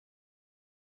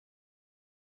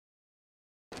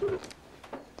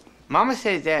Mama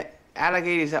says that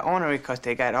alligators are ornery because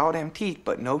they got all them teeth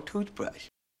but no toothbrush.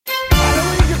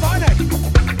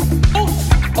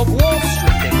 Of Wall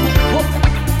Street. Look,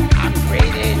 I'm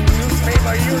created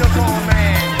newspaper uniform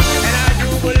man, and I do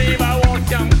believe I want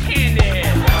some candy.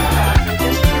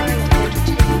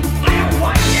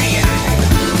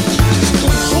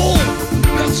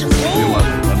 That's your phone.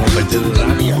 I don't know if I did it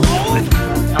right.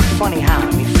 I'm funny how?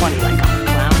 I mean funny like I'm a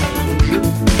clown.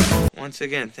 Once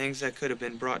again, things that could have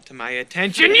been brought to my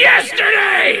attention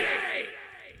yesterday!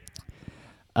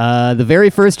 The very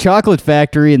first chocolate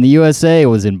factory in the USA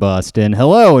was in Boston.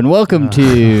 Hello and welcome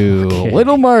to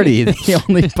Little Marty, the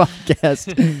only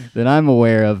podcast that I'm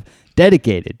aware of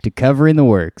dedicated to covering the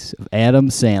works of Adam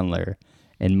Sandler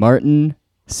and Martin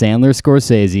Sandler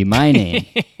Scorsese. My name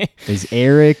is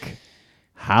Eric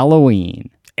Halloween.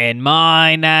 And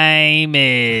my name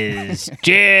is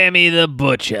Jeremy the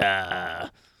Butcher.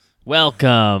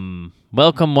 Welcome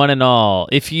one and all.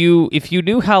 If you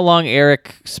knew how long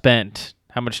Eric spent,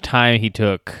 how much time he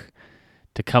took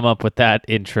to come up with that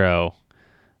intro,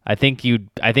 I think you'd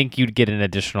get an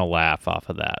additional laugh off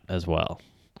of that as well.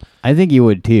 I think you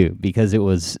would too, because it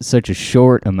was such a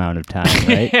short amount of time,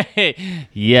 right?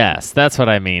 Yes, that's what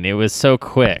I mean. It was so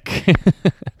quick.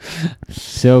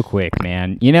 So quick,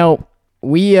 man. You know,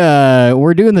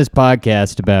 we're doing this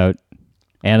podcast about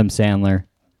Adam Sandler,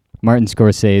 Martin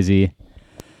Scorsese.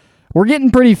 We're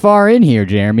getting pretty far in here,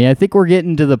 Jeremy. I think we're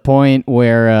getting to the point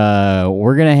where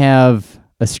we're gonna have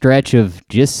a stretch of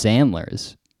just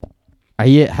Sandlers. How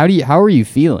are you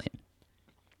feeling?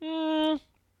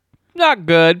 Not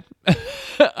good. I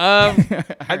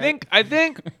think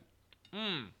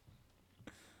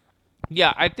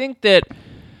that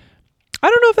I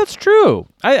don't know if that's true.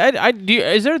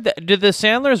 Did the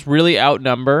Sandlers really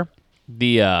outnumber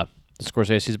the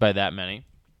Scorseses by that many?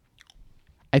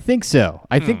 I think so.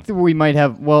 I think that we might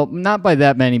have, well, not by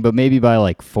that many, but maybe by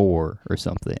like 4 or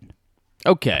something.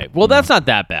 Okay. Well, that's not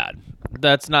that bad.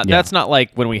 That's not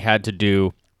like when we had to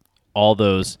do all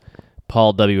those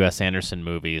Paul W.S. Anderson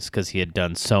movies because he had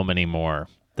done so many more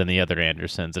than the other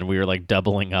Andersons, and we were like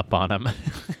doubling up on him.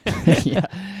 Yeah.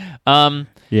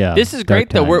 Yeah. This is great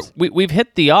though. We've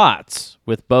hit the aughts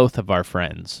with both of our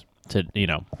friends.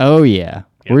 Oh yeah.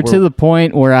 We're to the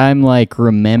point where I'm like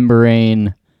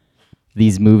remembering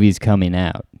these movies coming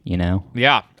out. You know.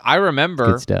 Yeah, I remember.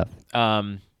 Good stuff.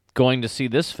 Going to see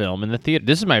this film in the theater.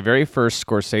 This is my very first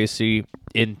Scorsese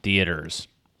in theaters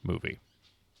movie.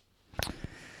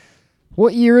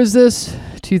 What year is this?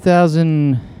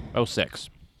 2006.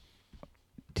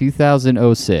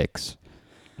 2006.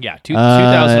 Yeah,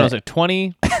 2006.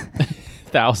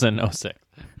 2006.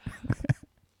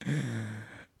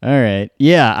 All right.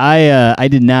 Yeah, I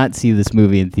did not see this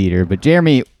movie in theater, but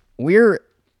Jeremy, we're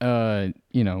not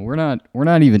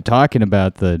even talking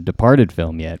about the Departed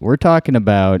film yet. We're talking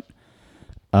about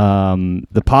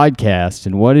the podcast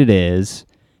and what it is.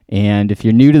 And if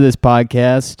you're new to this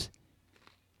podcast,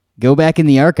 go back in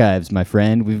the archives, my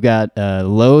friend. We've got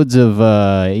loads of...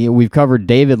 we've covered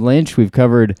David Lynch. We've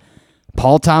covered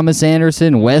Paul Thomas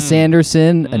Anderson, Wes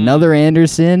Anderson, another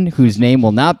Anderson, whose name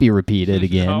will not be repeated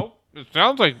again. No, it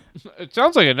sounds like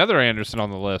another Anderson on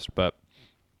the list, but...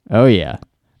 Oh, yeah.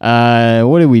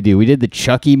 What did we do? We did the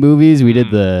Chucky movies. We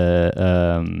did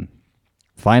the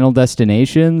Final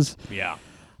Destinations. Yeah.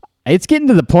 It's getting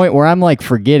to the point where I'm like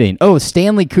forgetting. Oh,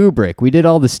 Stanley Kubrick. We did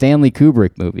all the Stanley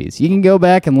Kubrick movies. You can go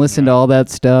back and listen to all that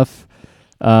stuff.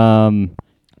 We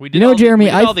did Jeremy,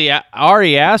 we did all the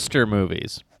Ari Aster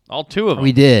movies. All 2 of them.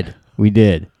 We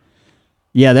did.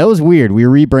 Yeah, that was weird. We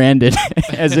rebranded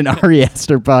as an Ari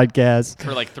Aster podcast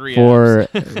for like 3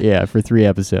 episodes. For 3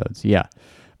 episodes. Yeah.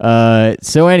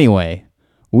 So anyway,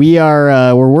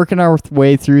 we're working our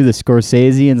way through the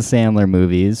Scorsese and Sandler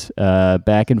movies,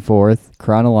 back and forth,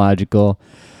 chronological.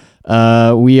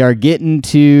 We're in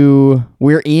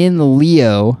the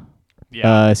Leo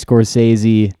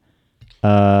Scorsese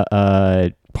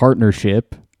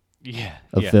partnership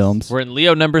of films. We're in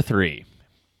Leo number 3.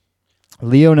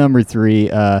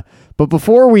 But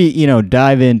before we,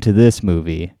 dive into this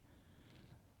movie,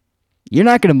 you're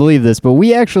not going to believe this, but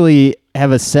we actually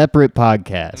have a separate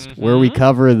podcast where we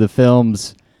cover the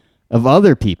films of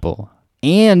other people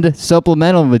and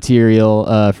supplemental material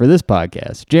for this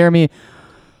podcast. Jeremy,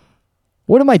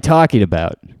 what am I talking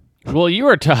about? Well, you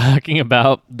are talking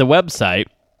about the website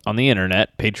on the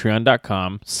internet,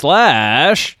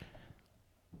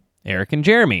 patreon.com/Eric and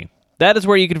Jeremy. That is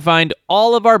where you can find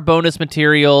all of our bonus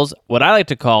materials, what I like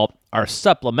to call our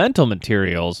supplemental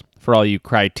materials for all you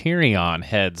Criterion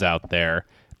heads out there.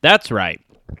 That's right.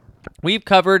 We've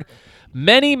covered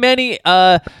many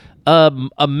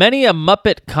many a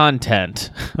Muppet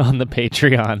content on the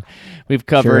Patreon. We've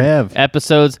covered have.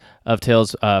 episodes of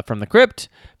Tales from the Crypt.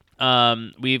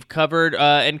 We've covered,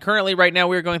 and currently right now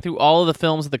we're going through all of the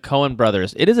films of the Coen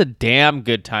brothers. It is a damn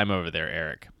good time over there,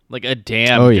 Eric. Like a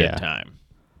damn good time.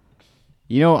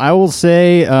 You know, I will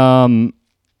say,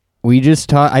 we just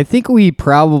talked. I think we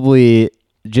probably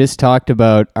just talked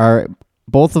about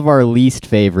both of our least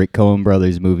favorite Coen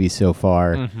brothers movies so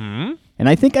far. Mm-hmm. And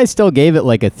I think I still gave it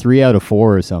like a 3 out of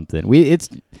 4 or something.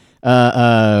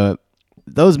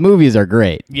 Those movies are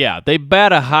great. Yeah, they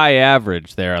bat a high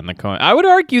average there on the Coen. I would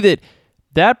argue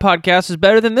that podcast is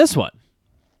better than this one.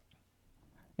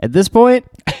 At this point,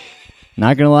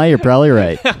 not gonna lie, you're probably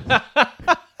right.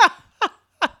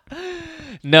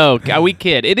 No, we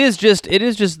kid. It is just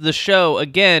the show,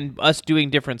 again, us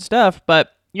doing different stuff,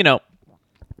 but, you know,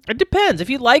 it depends. If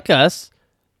you like us,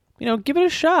 you know, give it a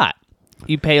shot.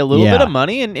 You pay a little bit of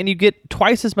money and you get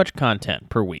twice as much content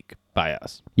per week by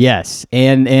us. Yes,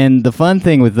 and the fun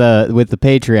thing with the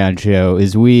Patreon show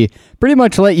is we pretty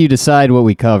much let you decide what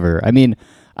we cover. I mean,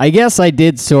 I guess I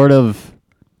did sort of.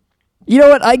 You know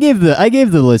what? I gave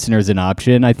the listeners an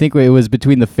option. I think it was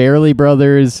between the Farrelly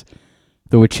brothers,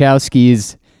 the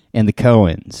Wachowskis, and the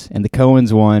Coens. And the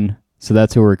Coens won, so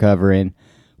that's who we're covering.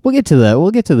 We'll get to that.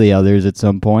 We'll get to the others at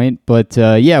some point. But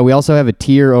yeah, we also have a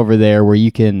tier over there where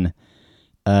you can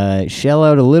shell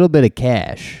out a little bit of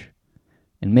cash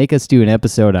and make us do an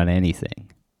episode on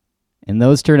anything. And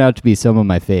those turn out to be some of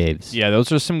my faves. Yeah,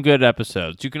 those are some good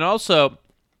episodes. You can also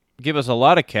give us a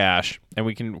lot of cash, and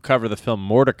we can cover the film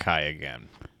Mordecai again.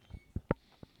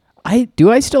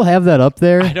 Do I still have that up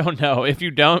there? I don't know. If you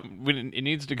don't, it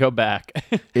needs to go back.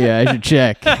 Yeah, I should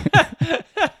check.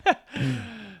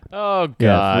 Oh,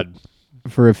 God.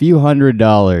 Yeah, for a few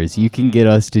 $100s, you can get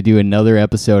us to do another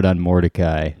episode on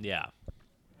Mordecai. Yeah.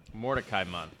 Mordecai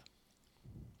month.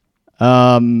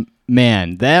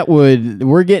 Man,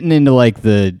 we're getting into like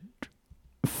the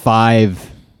 5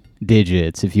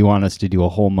 digits if you want us to do a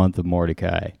whole month of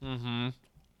Mordecai. Mm-hmm.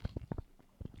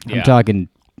 Yeah. I'm talking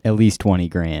at least 20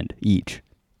 grand each.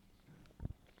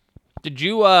 Did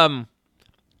you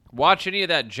watch any of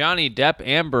that Johnny Depp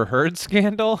Amber Heard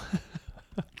scandal?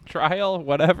 Trial,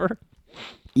 whatever?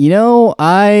 You know,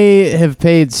 I have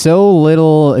paid so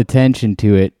little attention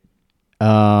to it.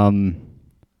 Have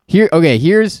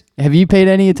you paid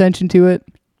any attention to it?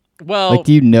 Well, like,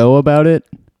 do you know about it?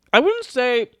 I wouldn't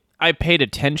say I paid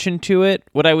attention to it.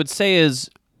 What I would say is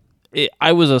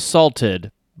I was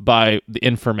assaulted by the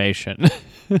information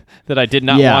that I did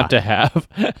not want to have.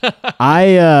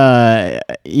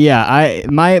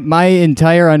 My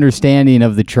entire understanding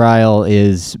of the trial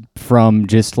is from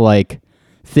just like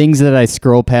things that I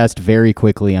scroll past very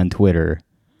quickly on Twitter.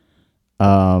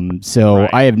 Right.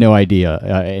 I have no idea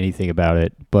anything about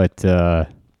it, but I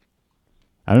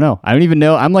don't know. I don't even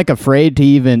know. I'm like afraid to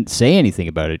even say anything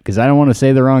about it because I don't want to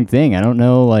say the wrong thing. I don't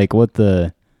know like what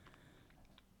the.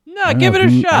 No, give it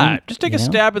a shot. Just take a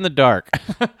stab in the dark.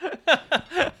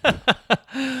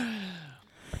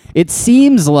 It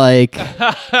seems like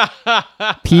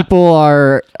people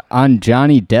are on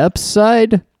Johnny Depp's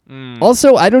side.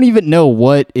 Also, I don't even know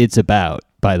what it's about,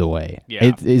 by the way.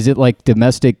 Yeah. Is it like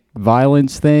domestic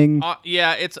violence thing?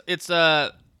 Yeah, it's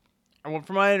well,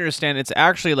 from my understanding, it's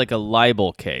actually like a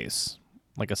libel case.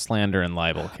 Like a slander and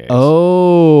libel case.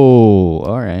 Oh,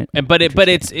 all right. But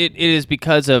it is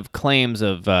because of claims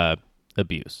of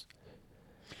abuse.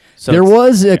 So there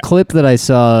was a clip that I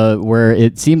saw where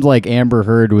it seemed like Amber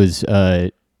Heard was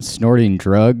snorting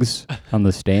drugs on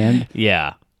the stand.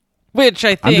 Yeah. Which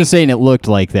I think I'm just saying it looked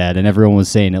like that, and everyone was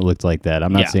saying it looked like that.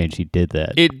 I'm not saying she did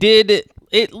that. It did.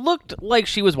 It looked like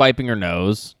she was wiping her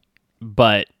nose,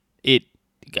 but it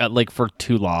got like for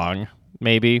too long,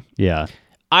 maybe. Yeah.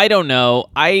 I don't know.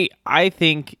 I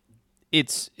think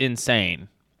it's insane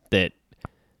that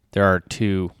there are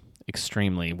two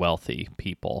extremely wealthy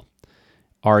people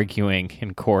arguing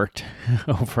in court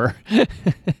over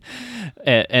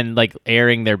and like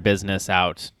airing their business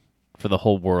out for the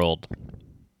whole world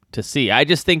to see. I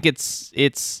just think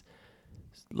it's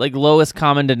like lowest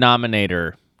common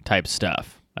denominator type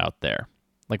stuff out there.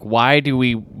 Like, why do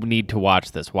we need to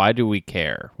watch this? Why do we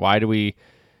care? Why do we...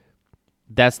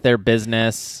 That's their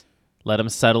business. Let them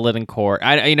settle it in court.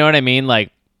 You know what I mean?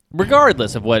 Like,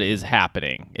 regardless of what is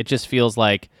happening, it just feels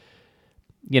like,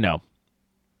 you know,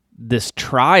 this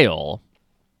trial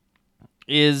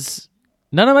is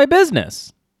none of my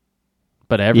business.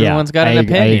 But everyone's got an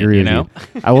opinion, I agree you know?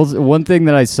 One thing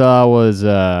that I saw was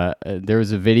there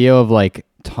was a video of like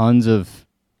tons of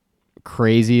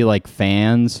crazy like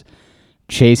fans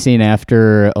chasing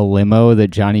after a limo that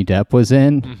Johnny Depp was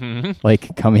in,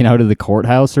 like coming out of the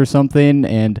courthouse or something,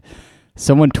 and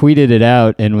someone tweeted it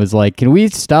out and was like, "Can we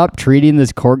stop treating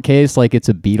this court case like it's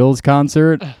a Beatles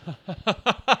concert?"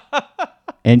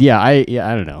 And I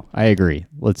don't know. I agree.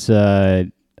 Let's. I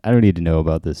don't need to know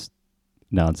about this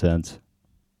nonsense.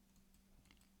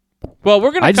 Well,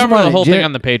 we're going I to just cover the wanna- whole thing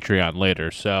on the Patreon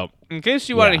later. So, in case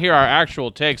you want to hear our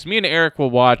actual takes, me and Eric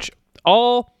will watch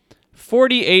all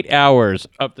 48 hours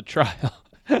of the trial.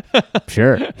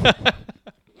 Sure.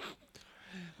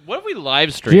 What if we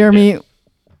live streamed Jeremy, it?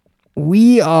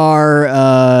 we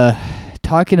are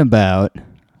talking about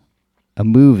a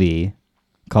movie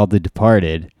called The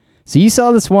Departed. So you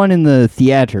saw this one in the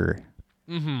theater.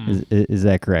 Mm-hmm. Is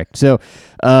that correct? So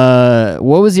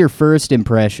what was your first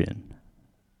impression?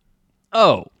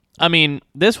 Oh, I mean,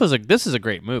 this is a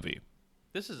great movie.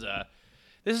 This is a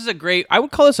great, I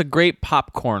would call this a great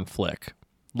popcorn flick.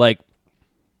 Like,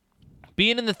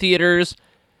 being in the theaters,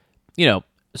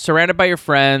 surrounded by your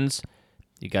friends,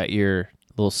 you got your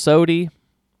little sody,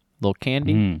 little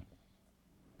candy,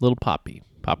 little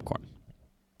popcorn.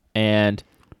 And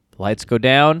the lights go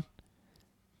down,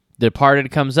 The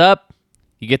Departed comes up,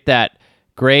 you get that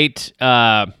great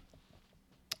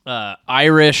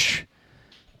Irish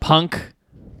punk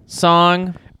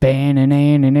song. Yeah,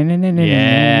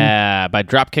 by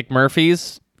Dropkick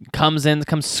Murphys. Comes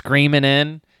screaming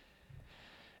in.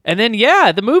 And then,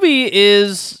 the movie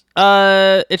is,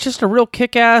 it's just a real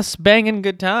kick-ass, banging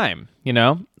good time,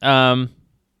 Not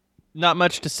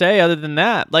much to say other than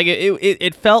that. Like,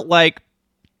 it felt like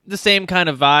the same kind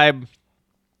of vibe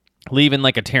leaving,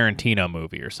 like, a Tarantino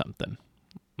movie or something.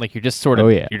 Like, you're just sort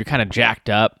of, you're kind of jacked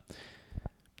up.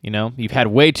 You've had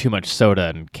way too much soda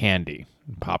and candy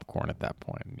and popcorn at that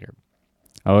point. You're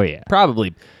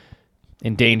probably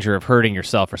in danger of hurting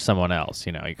yourself or someone else.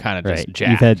 You're kind of just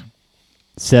jacked. You've had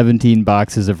 17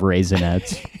 boxes of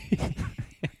Raisinets.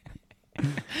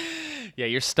 Yeah,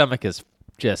 your stomach is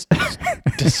just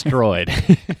destroyed.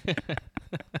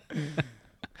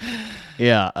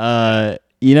 Yeah. I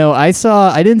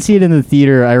didn't see it in the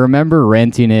theater. I remember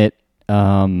renting it.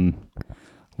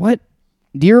 What?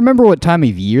 Do you remember what time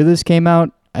of year this came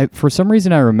out? For some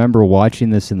reason, I remember watching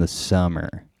this in the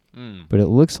summer. But it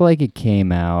looks like it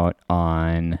came out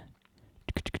on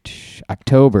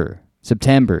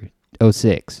September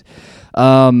 06.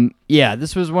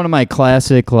 This was one of my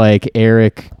classic, like,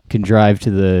 Eric can drive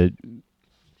to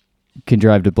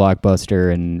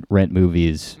Blockbuster and rent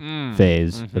movies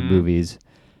phase of movies.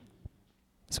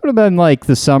 This would have been like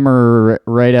the summer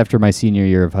right after my senior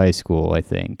year of high school, I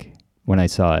think, when I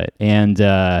saw it. And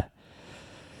I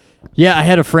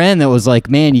had a friend that was like,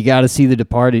 "Man, you got to see The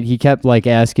Departed." He kept like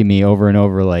asking me over and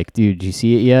over, like, "Dude, did you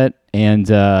see it yet?" And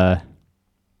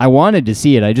I wanted to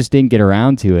see it. I just didn't get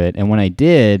around to it. And when I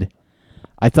did,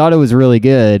 I thought it was really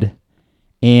good.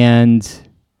 And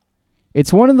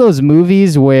it's one of those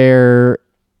movies where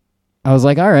I was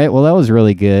like, all right, well, that was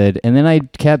really good. And then I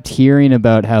kept hearing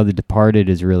about how The Departed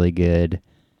is really good.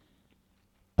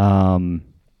 And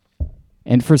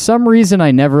for some reason, I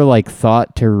never like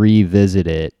thought to revisit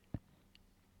it.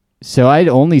 So I'd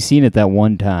only seen it that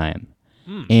one time.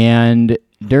 And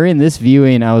during this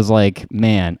viewing, I was like,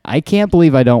 man, I can't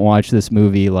believe I don't watch this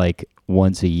movie like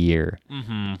once a year.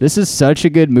 This is such a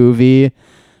good movie.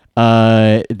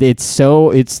 It's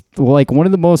like one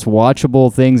of the most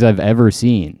watchable things I've ever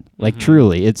seen. Like,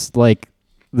 truly, it's like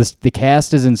the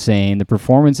cast is insane. The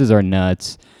performances are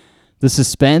nuts. The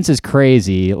suspense is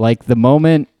crazy. Like, the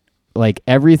moment, like,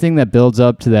 everything that builds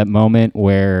up to that moment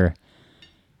where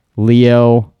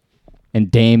Leo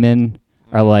and Damon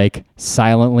are, like,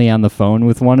 silently on the phone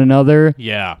with one another.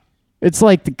 Yeah. It's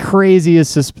like the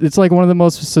craziest, it's like one of the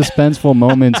most suspenseful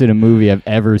moments in a movie I've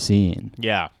ever seen.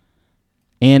 Yeah.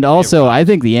 And also, I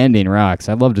think the ending rocks.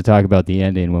 I'd love to talk about the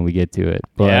ending when we get to it.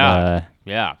 But,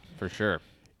 yeah, for sure.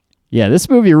 Yeah, this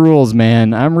movie rules,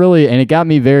 man. And it got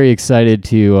me very excited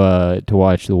to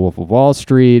watch The Wolf of Wall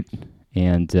Street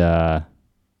and The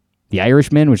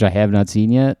Irishman, which I have not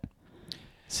seen yet.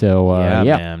 So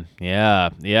man.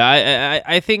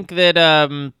 I think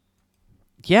that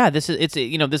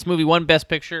this movie won Best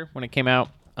Picture when it came out.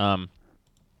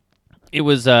 It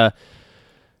was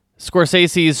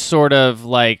Scorsese's sort of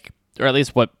like, or at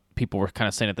least what people were kind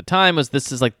of saying at the time, was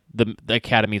this is like the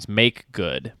Academy's make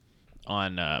good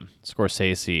on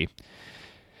Scorsese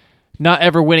not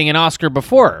ever winning an Oscar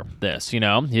before this. He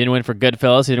didn't win for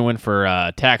Goodfellas, he didn't win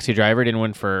for Taxi Driver, didn't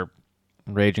win for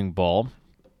Raging Bull.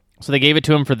 So they gave it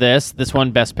to him for this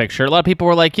won Best Picture. A lot of people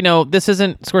were like, this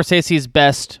isn't Scorsese's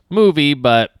best movie,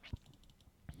 but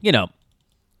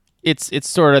it's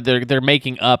sort of they're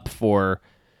making up for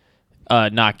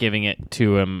not giving it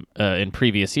to him in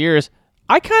previous years.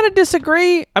 I kind of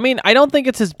disagree. I mean, I don't think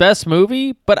it's his best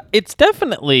movie, but it's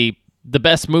definitely the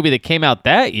best movie that came out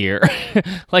that year.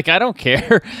 Like, I don't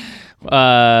care.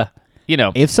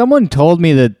 If someone told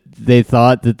me that they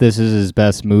thought that this is his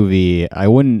best movie, I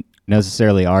wouldn't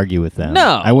necessarily argue with them.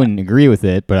 No. I wouldn't agree with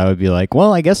it, but I would be like,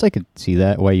 well, I guess I could see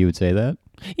that, why you would say that.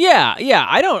 Yeah.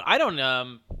 I don't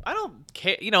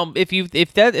care. If you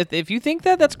think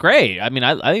that, that's great. I mean,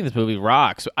 I think this movie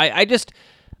rocks. I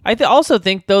also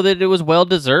think though that it was well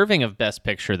deserving of Best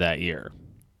Picture that year.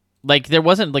 Like, there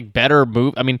wasn't like better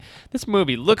move. I mean, this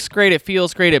movie looks great. It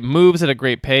feels great. It moves at a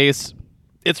great pace.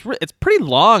 It's pretty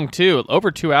long too,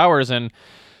 over 2 hours or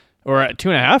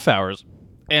 2.5 hours,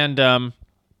 and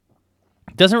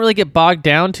doesn't really get bogged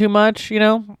down too much.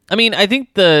 I mean, I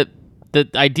think the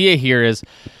idea here is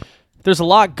there's a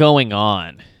lot going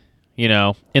on,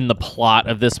 in the plot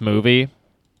of this movie.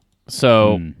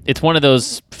 So it's one of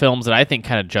those films that I think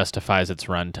kind of justifies its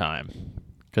runtime,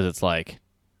 because it's like,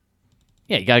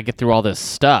 yeah, you got to get through all this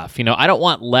stuff. I don't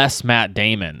want less Matt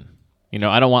Damon.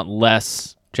 I don't want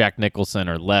less Jack Nicholson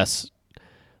or less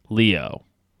Leo.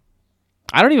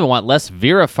 I don't even want less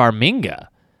Vera Farmiga.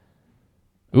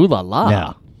 Ooh la la.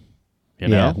 Yeah. You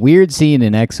know? Yeah. Weird seeing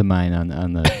an ex of mine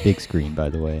on the big screen, by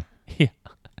the way. Yeah.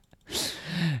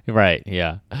 Right,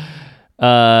 yeah.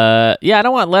 I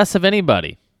don't want less of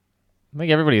anybody. I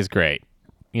think everybody's great,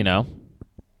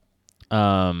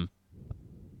 So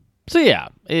yeah,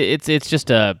 it's just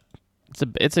a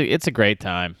great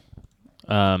time.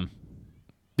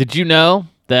 Did you know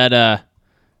that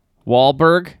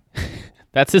Wahlberg,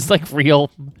 that's his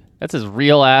real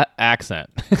accent.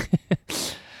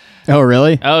 Oh,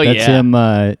 really? Oh, That's yeah.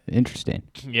 him. Interesting.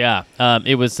 Yeah.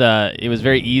 It was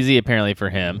very easy apparently for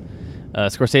him.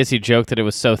 Scorsese joked that it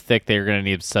was so thick they were going to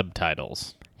need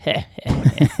subtitles.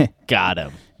 Got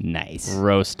him. Nice.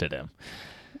 Roasted him.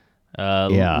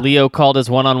 Yeah. Leo called his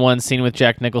one-on-one scene with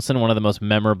Jack Nicholson one of the most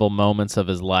memorable moments of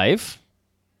his life.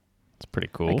 It's pretty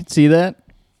cool. I can see that.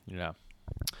 Yeah.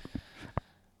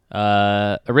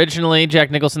 Originally,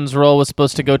 Jack Nicholson's role was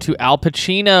supposed to go to Al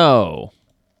Pacino,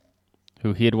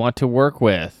 who he'd want to work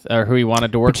with, or who he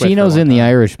wanted to work with. Pacino's in The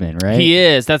Irishman, right? He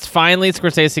is. That's finally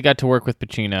Scorsese got to work with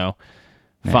Pacino.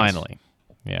 Nice. Finally.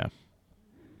 Yeah.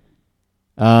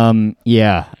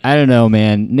 Yeah. I don't know,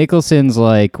 man. Nicholson's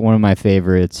like one of my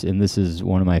favorites, and this is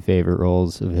one of my favorite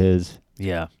roles of his.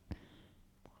 Yeah.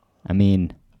 I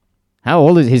mean, how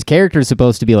old is his character? Is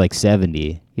supposed to be like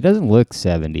 70. He doesn't look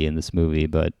 70 in this movie,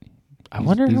 but I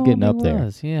wonder he's how getting old up he there.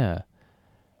 was. Yeah.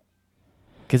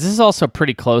 Because this is also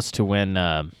pretty close to when,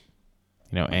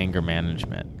 Anger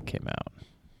Management came out.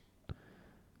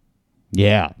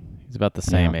 Yeah. He's about the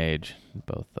same age in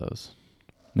both those.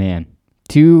 Man.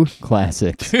 Two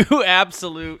classics. Two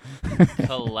absolute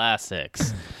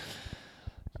classics.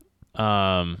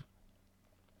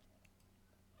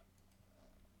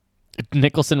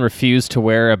 Nicholson refused to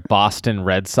wear a Boston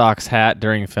Red Sox hat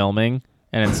during filming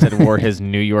and instead wore his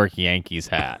New York Yankees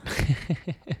hat.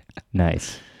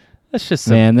 Nice. That's just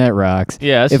Man, that rocks.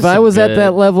 Yeah, it's if just I some was at good-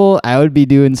 that level, I would be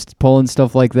pulling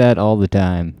stuff like that all the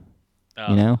time. Oh.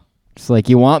 You know? It's like,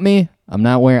 you want me? I'm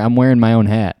wearing my own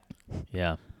hat.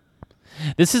 Yeah.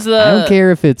 This is I don't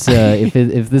care if it's if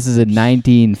this is a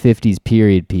 1950s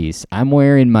period piece. I'm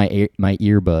wearing my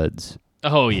earbuds.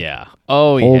 Oh yeah.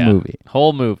 Oh yeah. Whole movie.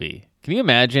 Whole movie. Can you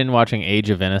imagine watching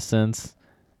Age of Innocence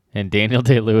and Daniel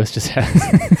Day-Lewis just has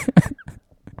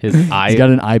his He's got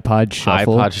an iPod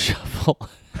shuffle. iPod shuffle.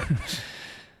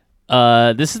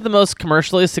 This is the most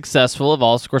commercially successful of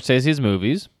all Scorsese's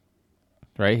movies.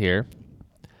 Right here.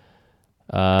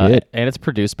 Good. And it's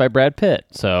produced by Brad Pitt.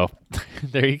 So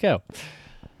there you go.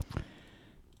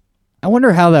 I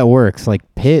wonder how that works. Like,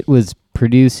 Pitt was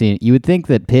producing. You would think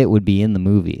that Pitt would be in the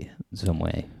movie in some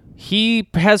way. He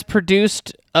has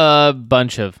produced a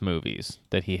bunch of movies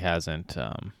that he hasn't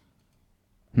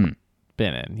been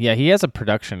in. Yeah, he has a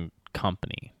production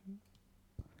company.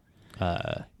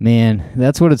 Man,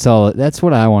 that's what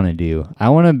I want to do. I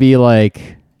want to be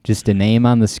like just a name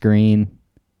on the screen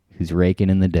who's raking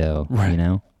in the dough, you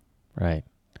know? Right.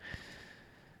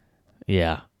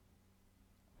 Yeah.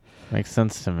 Makes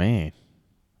sense to me.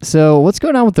 So what's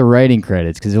going on with the writing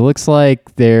credits? Because it looks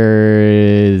like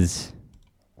there's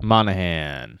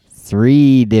Monahan.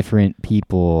 3 different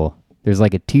people. There's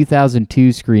like a 2002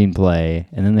 screenplay,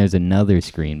 and then there's another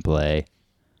screenplay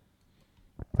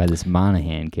by this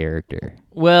Monahan character.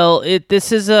 Well,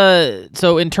 this is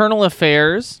so Internal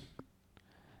Affairs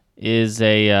is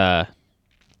a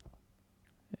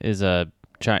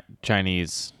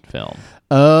Chinese film.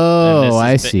 Oh, And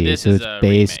I this is see. this So is it's a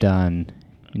based remake. on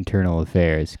Internal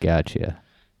Affairs. Gotcha.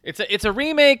 It's a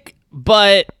remake,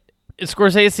 but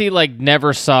Scorsese like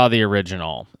never saw the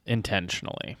original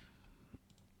intentionally.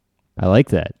 I like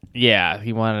that. Yeah,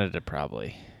 he wanted to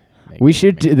probably. We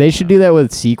should. They should do that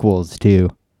with sequels too.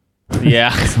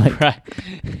 Yeah.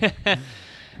 Right.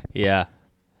 Yeah.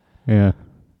 Yeah.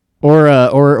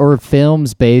 Or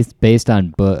films based on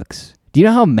books. Do you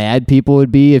know how mad people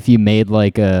would be if you made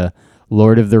like a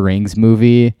Lord of the Rings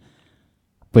movie,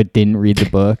 but didn't read the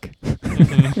book?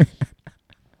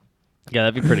 Yeah,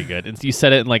 that'd be pretty good. And you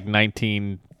said it in like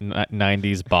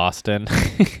 1990s Boston.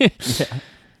 It's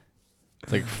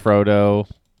like Frodo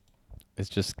is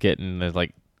just getting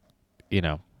like, you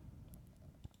know,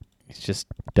 he's just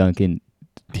Dunkin'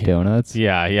 Donuts.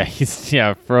 yeah.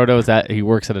 He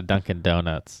works at a Dunkin'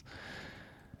 Donuts.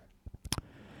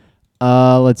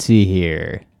 Let's see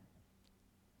here.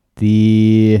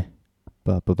 The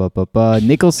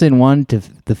Nicholson wanted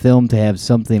the film to have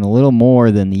something a little more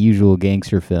than the usual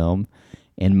gangster film,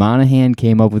 and Monahan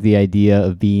came up with the idea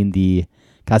of being the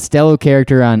Costello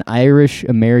character on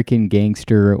Irish-American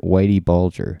gangster Whitey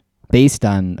Bulger, based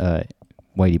on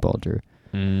Whitey Bulger.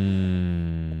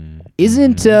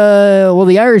 Isn't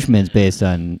The Irishman's based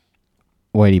on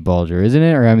Whitey Bulger, isn't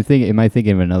it? Or am I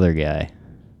thinking of another guy?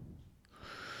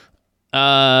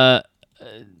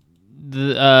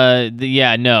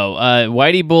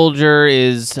 Whitey Bulger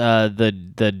is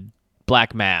the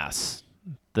Black Mass,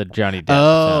 the Johnny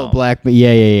Depp film.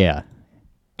 Yeah.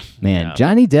 Man, Yeah.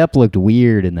 Johnny Depp looked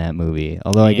weird in that movie.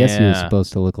 Although I guess he was Yeah.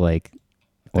 supposed to look like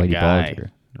The Whitey guy,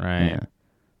 Bulger. right?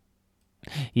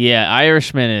 Yeah,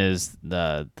 Irishman is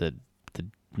the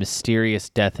mysterious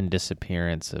death and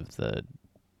disappearance of the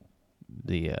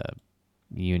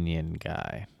Union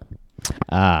guy.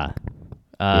 Yeah.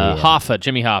 Hoffa,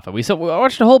 Jimmy Hoffa. We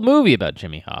watched a whole movie about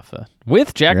Jimmy Hoffa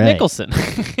with Jack Right. Nicholson.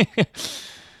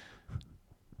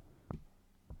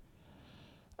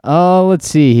 Let's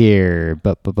see here.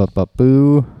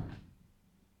 Boo.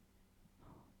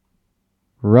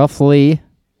 Roughly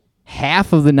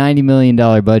half of the $90 million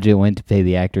budget went to pay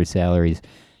the actors' salaries.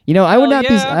 You know,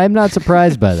 I'm not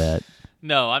surprised by that.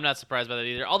 No, I'm not surprised by that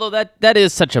either. Although that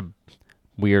is such a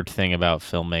weird thing about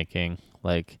filmmaking.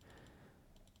 Like,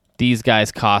 these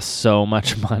guys cost so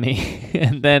much money,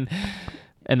 and then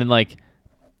like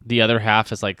the other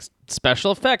half is like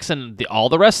special effects and all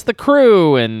the rest of the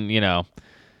crew, and you know,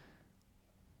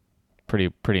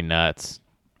 pretty nuts.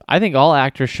 I think all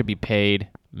actors should be paid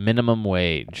minimum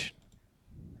wage.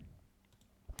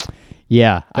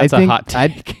 Yeah, That's a hot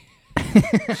take.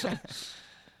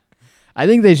 I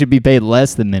think they should be paid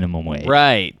less than minimum wage.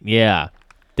 Right? Yeah,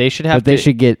 they should have. But they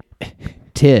should get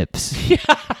tips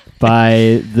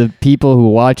by the people who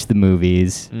watch the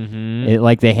movies. Mm-hmm.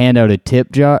 Like they hand out a tip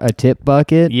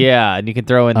bucket. Yeah, and you can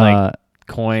throw in like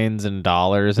coins and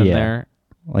dollars in there.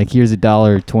 Like here's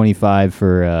 $1.25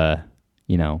 for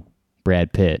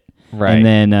Brad Pitt. Right. And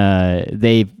then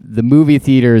the movie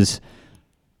theaters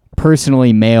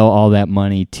personally mail all that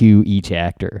money to each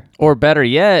actor. Or better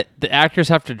yet, the actors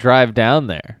have to drive down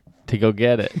there to go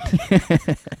get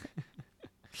it.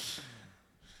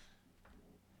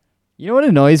 You know what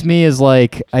annoys me is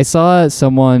like I saw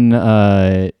someone.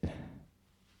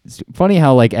 It's funny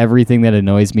how like everything that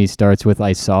annoys me starts with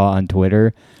I saw on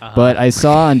Twitter, but I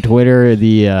saw on Twitter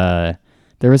there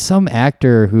was some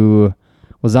actor who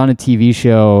was on a TV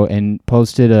show and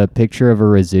posted a picture of a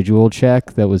residual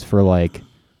check that was for like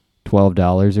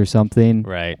 $12 or something,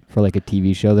 Right. for like a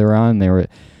TV show they were on. They were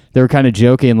kind of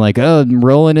joking like, "Oh, I'm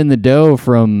rolling in the dough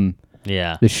from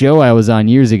Yeah. the show I was on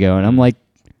years ago," and I'm like,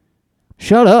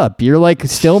 shut up. You're like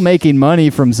still making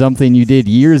money from something you did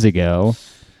years ago.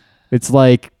 It's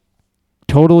like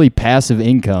totally passive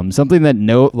income, something that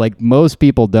most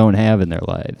people don't have in their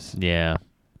lives. Yeah.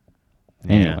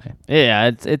 Anyway.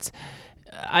 Yeah,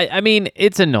 I mean,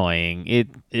 it's annoying.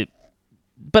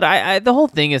 But the whole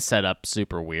thing is set up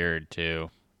super weird too.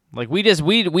 Like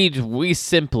we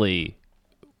simply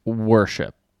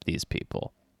worship these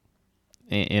people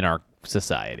in our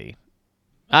society.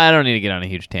 I don't need to get on a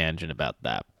huge tangent about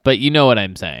that, but you know what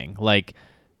I'm saying. Like,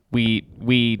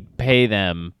 we pay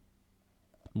them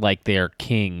like they're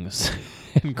kings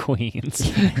and queens.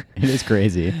 It is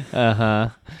crazy.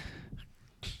 I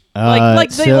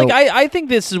think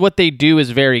this is what they do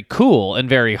is very cool and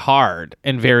very hard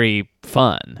and very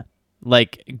fun.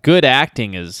 Like, good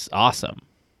acting is awesome,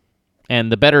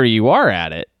 and the better you are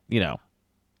at it,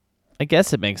 I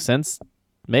guess it makes sense.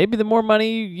 Maybe the more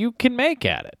money you can make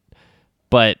at it.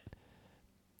 But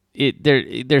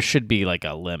there should be like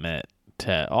a limit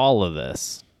to all of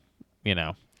this,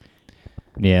 Yeah.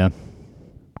 Yeah,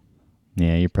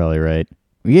 you're probably right.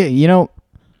 Yeah,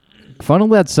 funnel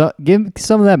that, give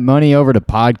some of that money over to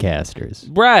podcasters.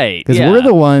 Right. Because we're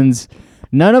the ones,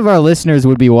 none of our listeners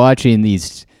would be watching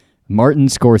these Martin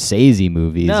Scorsese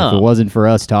movies if it wasn't for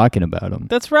us talking about them.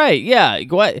 That's right. Yeah.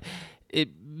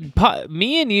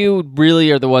 Me and you really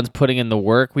are the ones putting in the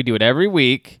work. We do it every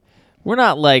week. We're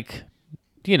not like,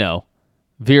 Vera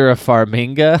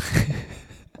Farmiga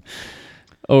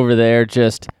over there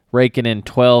just raking in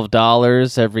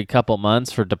 $12 every couple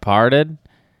months for Departed.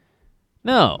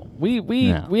 No, we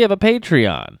have a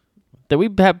Patreon that we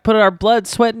have put our blood,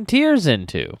 sweat, and tears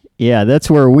into. Yeah, that's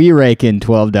where we rake in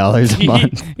 $12 a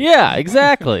month. Yeah,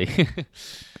 exactly.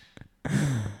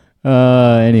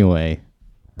 Anyway,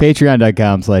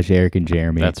 patreon.com/Eric and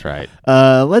Jeremy. That's right.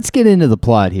 Let's get into the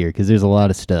plot here because there's a lot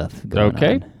of stuff going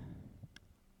on.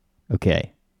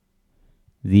 Okay.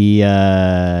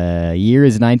 The year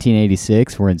is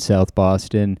 1986. We're in South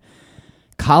Boston.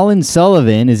 Colin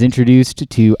Sullivan is introduced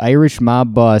to Irish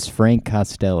mob boss Frank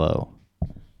Costello.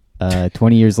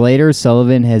 20 years later,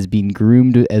 Sullivan has been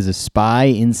groomed as a spy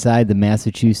inside the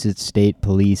Massachusetts State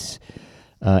Police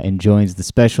and joins the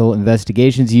Special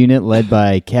Investigations Unit led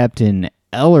by Captain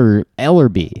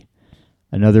Ellerby.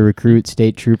 Another recruit,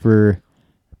 State Trooper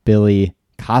Billy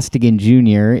Costigan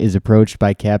Jr., is approached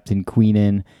by Captain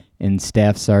Queenan and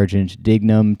Staff Sergeant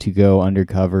Dignam to go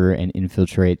undercover and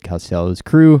infiltrate Costello's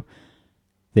crew.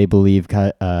 They believe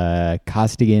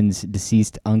Costigan's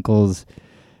deceased uncle's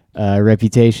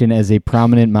reputation as a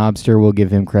prominent mobster will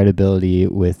give him credibility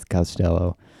with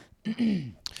Costello.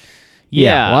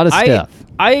 Yeah, a lot of stuff.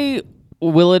 I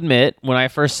will admit, when I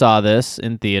first saw this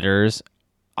in theaters,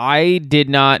 I did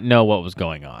not know what was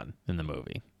going on in the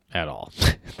movie at all.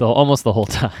 Almost the whole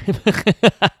time.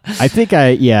 I think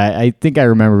I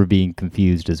remember being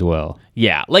confused as well.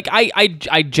 Yeah, like I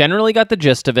generally got the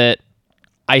gist of it.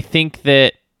 I think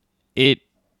that it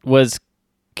was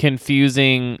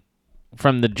confusing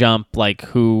from the jump, like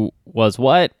who was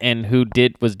what and who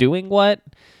was doing what.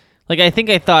 Like I think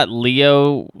I thought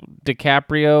Leo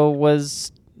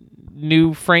DiCaprio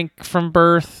knew Frank from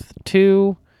birth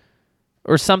too,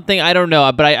 or something. I don't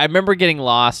know, but I remember getting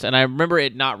lost, and I remember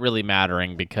it not really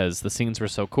mattering because the scenes were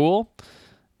so cool,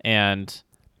 and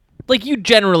like you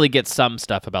generally get some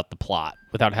stuff about the plot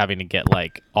without having to get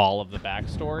like all of the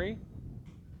backstory.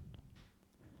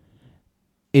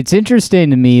 It's interesting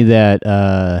to me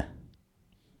that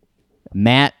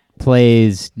Matt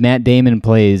Damon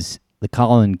plays the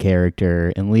Colin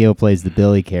character and Leo plays the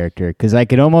Billy character, because I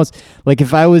could almost, like,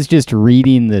 if I was just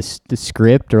reading the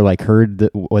script or like heard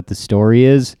what the story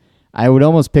is, I would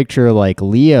almost picture like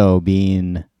Leo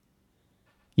being,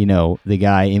 the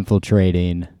guy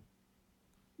infiltrating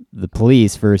the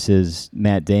police versus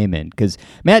Matt Damon, because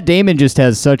Matt Damon just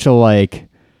has such a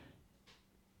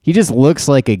he just looks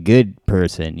like a good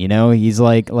person, He's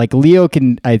like Leo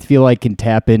I feel like can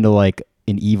tap into like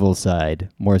an evil side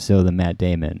more so than Matt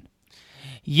Damon.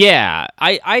 Yeah,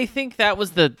 I think that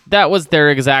was their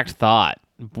exact thought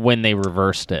when they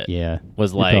reversed it. Yeah,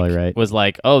 was you're probably right. Was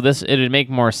like, oh, it'd make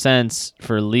more sense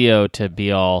for Leo to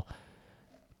be all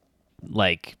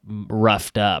like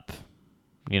roughed up,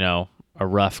 a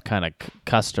rough kind of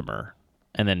customer,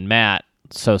 and then Matt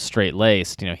so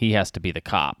straight-laced, he has to be the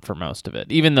cop for most of it,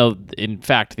 even though in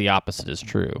fact the opposite is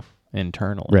true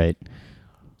internally. Right.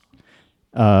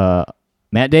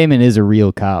 Matt Damon is a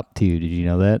real cop too. Did you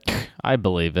know that? I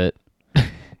believe it.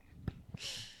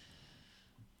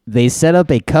 They set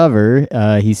up a cover.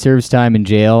 He serves time in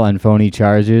jail on phony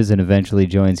charges and eventually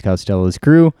joins Costello's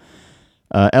crew.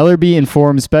 Ellerby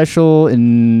informs Special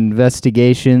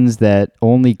Investigations that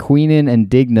only Queenan and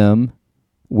Dignam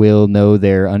will know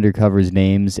their undercover's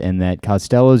names and that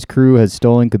Costello's crew has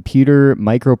stolen computer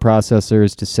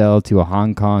microprocessors to sell to a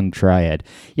Hong Kong triad.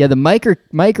 Yeah, the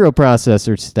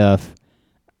microprocessor stuff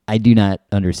I do not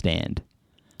understand.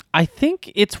 I think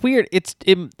it's weird.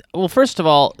 Well, first of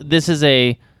all, this is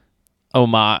a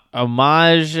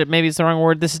homage, maybe it's the wrong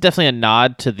word. This is definitely a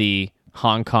nod to the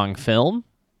Hong Kong film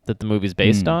that the movie's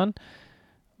based on.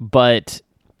 But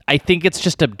I think it's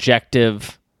just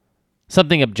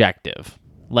something objective,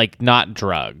 like not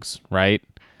drugs, right?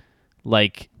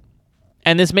 Like,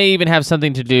 and this may even have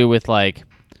something to do with like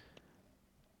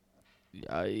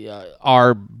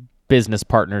our business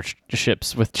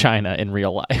partnerships with China in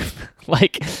real life.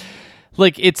 like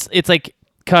it's like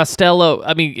Costello,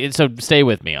 so stay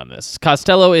with me on this.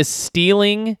 Costello is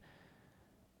stealing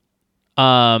he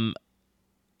has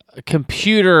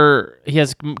computer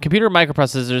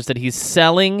microprocessors that he's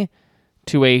selling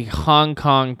to a Hong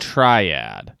Kong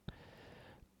triad.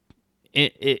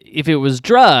 If it was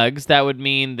drugs, that would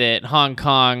mean that Hong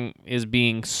Kong is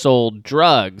being sold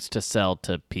drugs to sell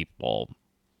to people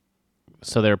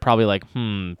So they're probably like,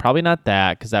 probably not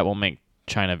that, because that won't make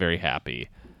China very happy.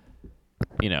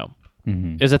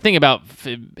 There's a thing about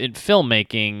in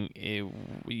filmmaking,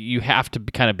 you have to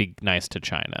kind of be nice to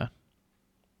China.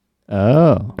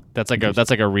 Oh. That's like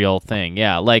a real thing.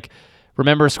 Yeah, like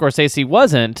remember Scorsese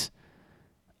wasn't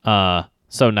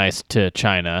so nice to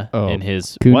China in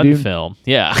his one Kundun? film.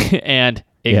 Yeah, and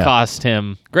it cost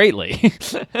him greatly.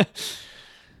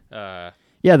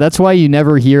 Yeah, that's why you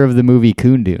never hear of the movie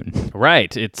Kundun.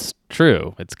 Right, it's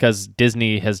true. It's because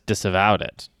Disney has disavowed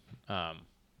it.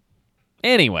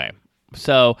 Anyway,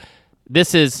 so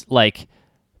this is like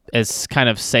as kind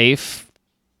of safe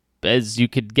as you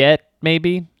could get,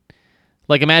 maybe.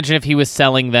 Like, imagine if he was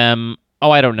selling them,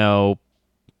 I don't know,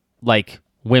 like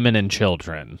women and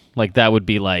children. Like, that would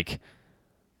be like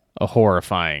a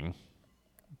horrifying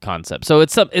concept. So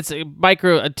to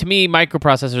me,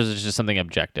 microprocessors is just something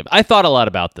objective. I thought a lot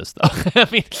about this though. I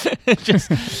mean,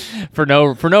 just for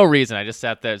no reason. I just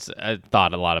sat there. I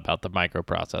thought a lot about the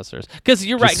microprocessors because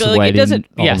you're right. Like, it doesn't.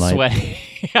 Yeah, sweating.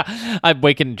 Yeah, I'm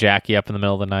waking Jackie up in the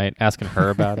middle of the night, asking her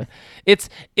about it.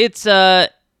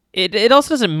 It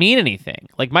also doesn't mean anything.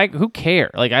 Like, who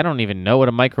cares? Like, I don't even know what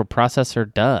a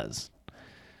microprocessor does.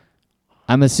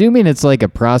 I'm assuming it's like a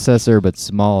processor but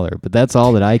smaller, but that's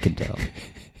all that I can tell.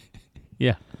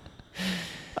 Yeah.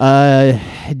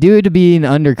 Due to being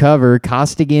undercover,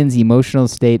 Costigan's emotional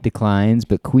state declines,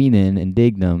 but Queenan and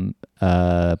Dignam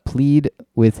plead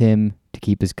with him to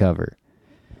keep his cover.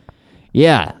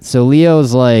 Yeah, so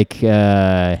Leo's like, he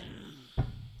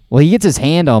gets his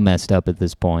hand all messed up at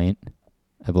this point,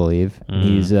 I believe.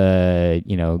 He's,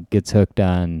 gets hooked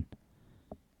on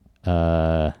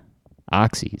oxys,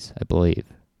 I believe.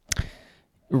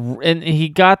 And he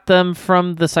got them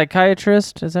from the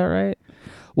psychiatrist, is that right?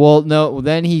 Well, no,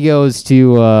 then he goes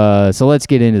to, so let's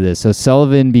get into this. So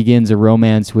Sullivan begins a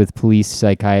romance with police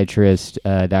psychiatrist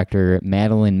Dr.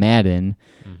 Madeline Madden,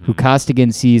 who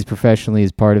Costigan sees professionally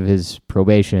as part of his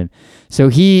probation. So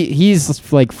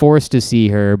he's like forced to see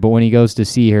her, but when he goes to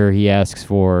see her, he asks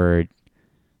for,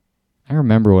 I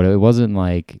remember what it wasn't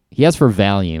like, he asked for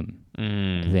Valium,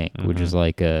 I think, which is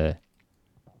like what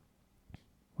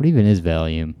even is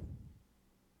Valium?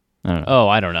 I don't know. Oh,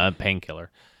 I don't know, a painkiller.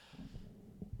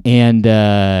 And,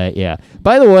 yeah.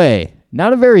 By the way,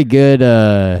 not a very good,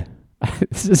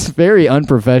 this is very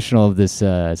unprofessional of this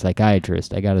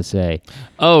psychiatrist, I gotta say.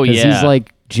 Oh, yeah. He's,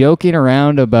 like, joking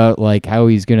around about, like, how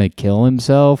he's gonna kill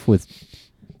himself with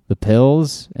the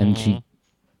pills, and she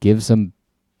gives him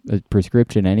a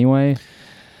prescription anyway.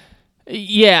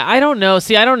 Yeah, I don't know.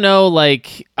 See, I don't know,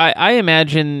 like, I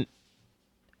imagine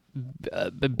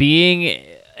being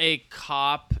a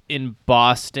cop in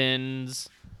Boston's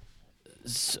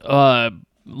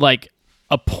like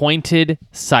appointed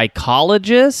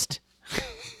psychologist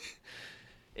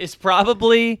is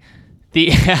probably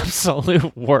the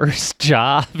absolute worst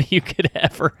job you could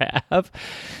ever have.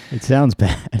 It sounds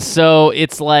bad. So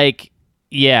it's like,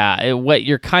 yeah, what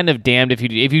you're kind of damned if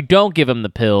you don't give them the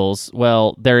pills.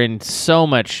 Well, they're in so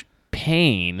much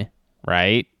pain,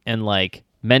 right? And like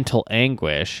mental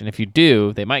anguish, and if you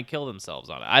do, they might kill themselves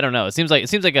on it. I don't know. It seems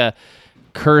like a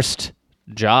cursed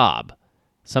job.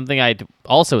 Something I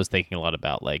also was thinking a lot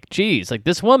about, like, geez, like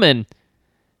this woman,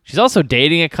 she's also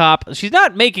dating a cop. She's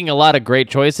not making a lot of great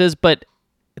choices, but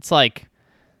it's like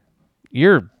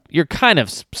you're kind of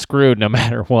screwed no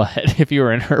matter what if you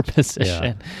were in her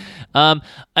position. Yeah.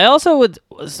 I also would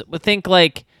think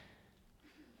like,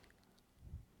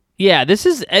 yeah, this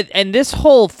is, and this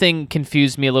whole thing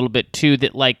confused me a little bit too.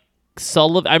 That like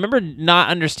Sullivan, I remember not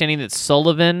understanding that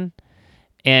Sullivan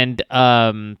and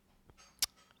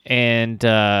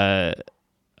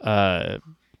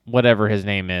whatever his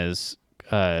name is,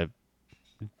 not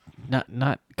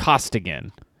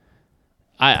Costigan.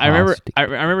 I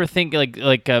remember thinking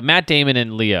like Matt Damon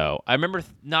and Leo. I remember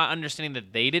not understanding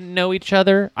that they didn't know each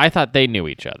other. I thought they knew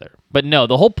each other, but no.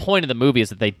 The whole point of the movie is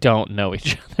that they don't know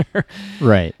each other.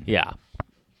 Right. Yeah.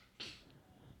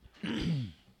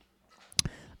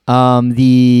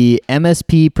 The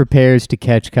MSP prepares to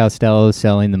catch Costello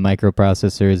selling the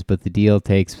microprocessors, but the deal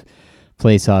takes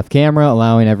place off camera,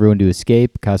 allowing everyone to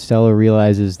escape. Costello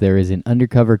realizes there is an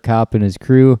undercover cop in his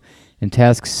crew and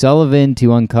tasks Sullivan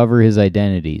to uncover his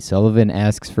identity. Sullivan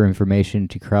asks for information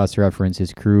to cross-reference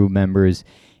his crew members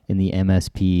in the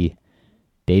MSP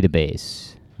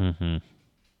database.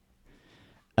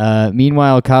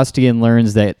 Meanwhile, Costigan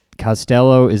learns that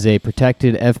Costello is a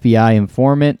protected FBI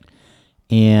informant,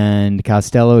 and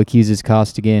Costello accuses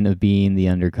Costigan of being the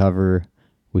undercover,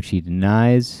 which he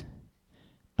denies.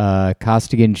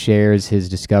 Costigan shares his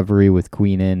discovery with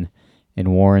Queenan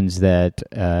and warns that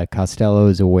Costello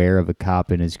is aware of a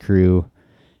cop in his crew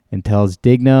and tells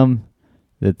Dignam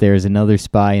that there's another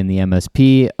spy in the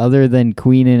MSP. Other than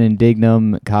Queenan and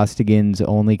Dignam, Costigan's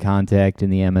only contact in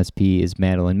the MSP is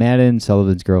Madeline Madden,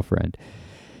 Sullivan's girlfriend.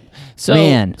 So,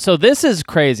 Man. so this is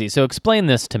crazy. So explain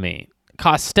this to me.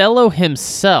 Costello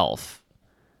himself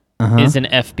is an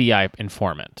FBI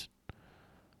informant.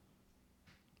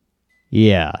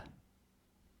 Yeah.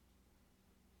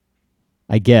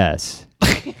 I guess.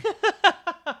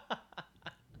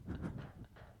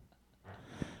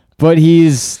 But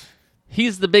he's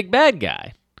the big bad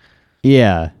guy.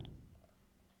 yeah.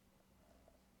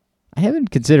 I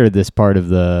haven't considered this part of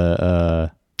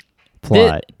the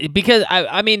plot. Because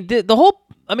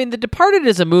The Departed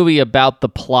is a movie about the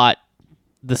plot,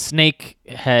 the snake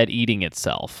head eating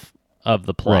itself of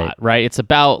the plot, right? It's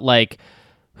about like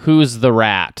who's the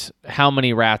rat, how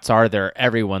many rats are there?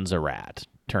 Everyone's a rat,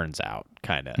 turns out,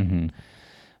 kind of. Mm-hmm.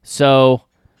 So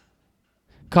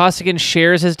Costigan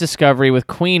shares his discovery with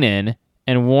Queenan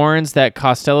and warns that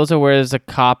Costello's aware there's a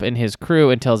cop in his crew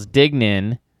and tells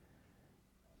Dignan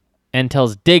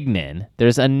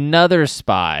there's another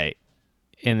spy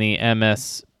in the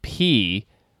MSP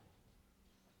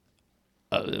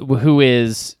who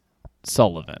is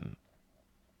Sullivan.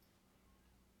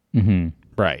 Mm-hmm.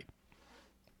 Right.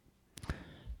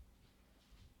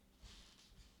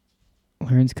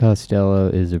 Lawrence Costello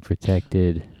is a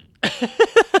protected.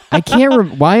 I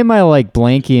can't. Why am I like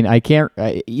blanking? I can't.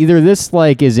 Either this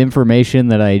like is information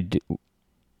that I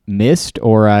missed,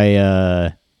 or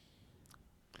I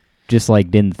just like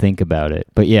didn't think about it.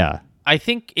 But yeah, I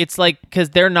think it's like because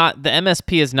they're not, the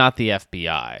MSP is not the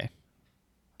FBI.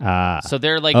 So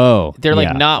they're like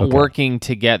not working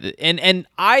together. And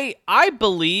I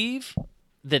believe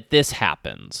that this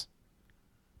happens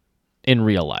in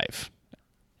real life.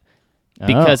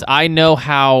 Because I know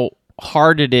how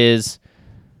hard it is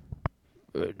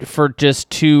because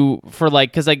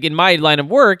in my line of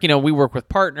work, we work with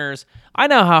partners. I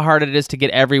know how hard it is to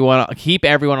keep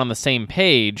everyone on the same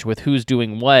page with who's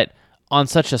doing what on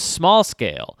such a small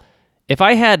scale. If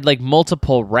I had like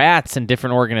multiple rats in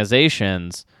different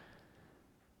organizations,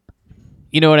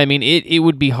 you know what I mean? It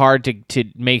would be hard to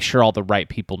make sure all the right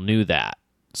people knew that.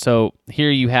 So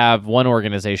here you have one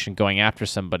organization going after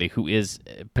somebody who is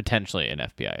potentially an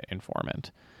FBI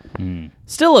informant.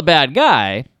 Still a bad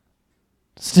guy.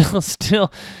 Still,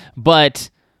 but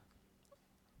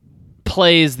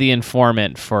plays the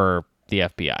informant for the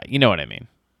FBI. You know what I mean?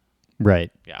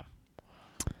 right. Yeah.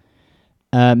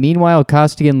 Meanwhile,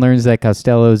 Costigan learns that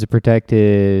Costello is a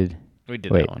protected. We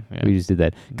did Wait, that one. Yeah. we just did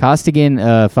that.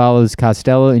 Costigan follows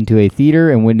Costello into a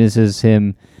theater and witnesses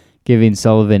him giving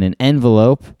Sullivan an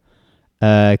envelope.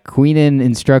 Queenan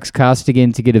instructs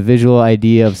Costigan to get a visual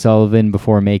idea of Sullivan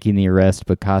before making the arrest,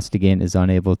 but Costigan is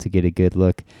unable to get a good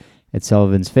look at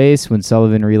Sullivan's face. When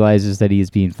Sullivan realizes that he is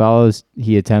being followed,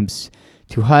 he attempts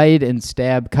to hide and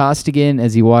stab Costigan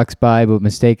as he walks by, but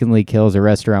mistakenly kills a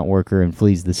restaurant worker and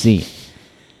flees the scene.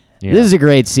 Yeah. This is a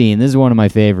great scene. This is one of my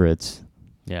favorites.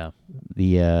 Yeah.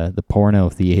 The porno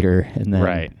theater and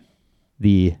then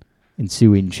the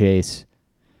ensuing chase.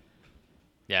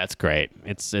 Yeah, it's great.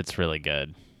 It's really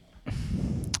good.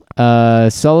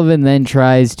 Sullivan then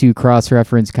tries to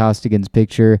cross-reference Costigan's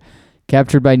picture,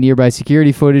 captured by nearby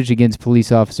security footage, against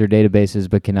police officer databases,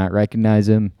 but cannot recognize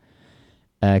him.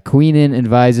 Queenan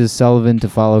advises Sullivan to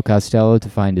follow Costello to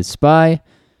find his spy.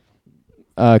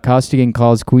 Costigan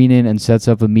calls Queenan and sets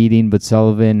up a meeting, but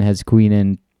Sullivan has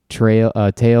Queenan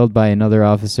tailed by another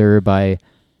officer by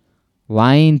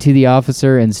lying to the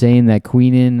officer and saying that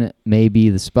Queenan may be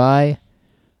the spy.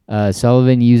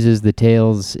 Sullivan uses the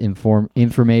tail's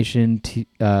information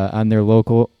on their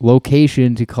local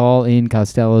location to call in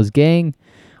Costello's gang.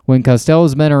 When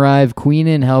Costello's men arrive,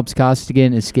 Queenan helps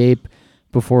Costigan escape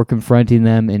before confronting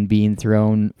them and being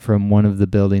thrown from one of the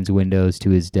building's windows to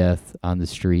his death on the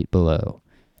street below.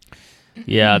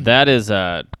 Yeah, that is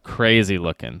a crazy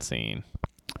looking scene.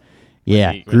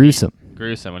 Yeah, gruesome.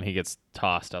 Gruesome when he gets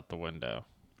tossed out the window.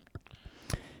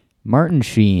 Martin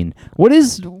Sheen.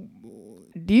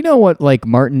 Do you know what, like,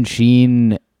 Martin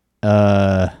Sheen,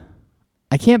 I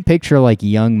can't picture, like,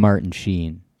 young Martin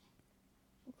Sheen.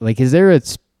 Like, is there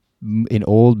an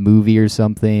old movie or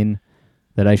something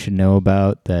that I should know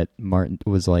about that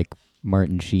was, like,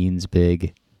 Martin Sheen's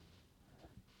big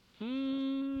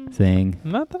thing?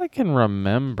 Not that I can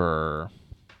remember.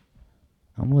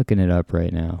 I'm looking it up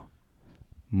right now.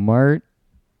 Martin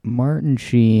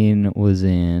Sheen was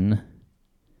in...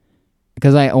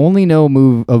 Because I only know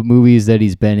of movies that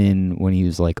he's been in when he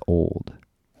was, like, old.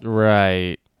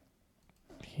 Right.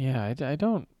 Yeah, I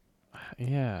don't...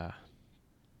 Yeah.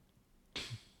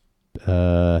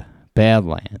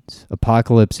 Badlands,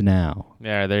 Apocalypse Now,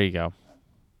 Yeah, there you go.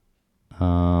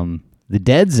 The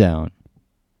Dead Zone,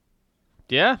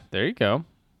 Yeah, there you go.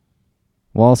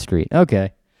 Wall Street.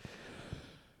 Okay.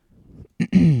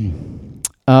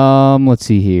 Let's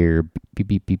see here.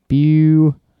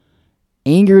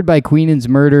 Angered by Queenan's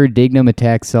murder, Dignam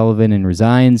attacks Sullivan and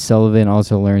resigns. Sullivan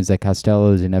also learns that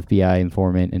Costello is an FBI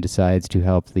informant and decides to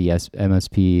help the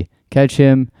MSP catch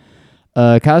him.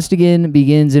 Costigan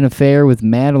begins an affair with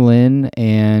Madeline,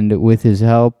 and with his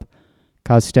help,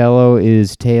 Costello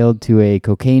is tailed to a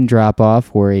cocaine drop-off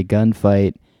where a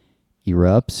gunfight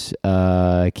erupts,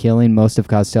 killing most of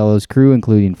Costello's crew,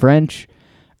 including French.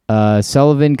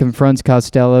 Sullivan confronts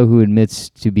Costello, who admits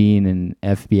to being an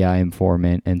FBI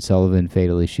informant, and Sullivan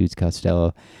fatally shoots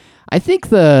Costello. I think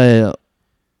the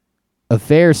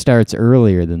affair starts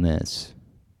earlier than this,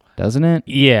 doesn't it?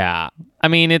 Yeah, I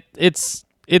mean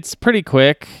it's pretty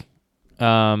quick,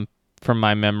 from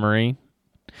my memory.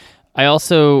 I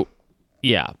also,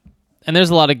 and there's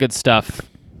a lot of good stuff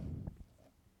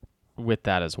with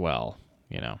that as well.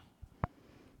 You know,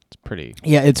 it's pretty.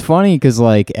 Yeah, it's funny because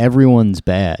like everyone's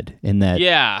bad in that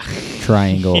Yeah,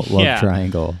 triangle, love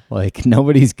triangle. Like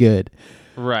nobody's good.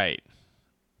 right.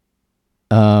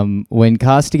 When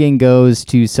Costigan goes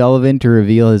to Sullivan to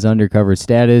reveal his undercover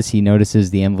status, he notices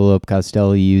the envelope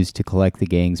Costello used to collect the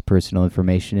gang's personal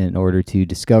information in order to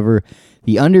discover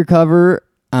the undercover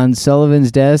on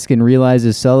Sullivan's desk and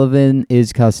realizes Sullivan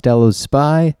is Costello's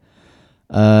spy.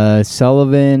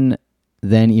 Sullivan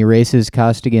then erases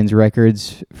Costigan's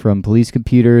records from police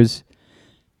computers.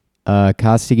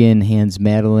 Costigan hands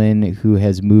Madeline, who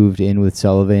has moved in with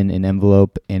Sullivan, an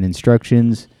envelope and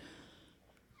instructions,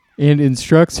 and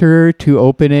instructs her to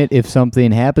open it if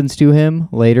something happens to him.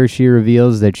 Later, she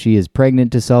reveals that she is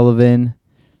pregnant to Sullivan,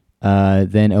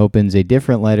 then opens a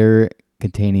different letter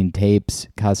containing tapes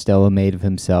Costello made of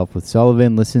himself with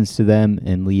Sullivan, listens to them,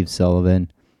 and leaves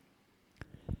Sullivan.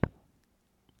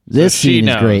 This scene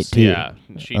is great, too. Yeah,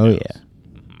 she knows. Yeah.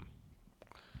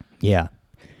 Yeah.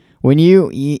 When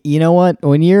you know what?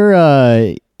 When you're,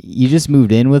 you just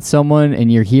moved in with someone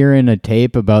and you're hearing a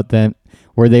tape about them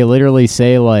where they literally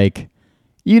say, like,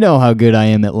 you know how good I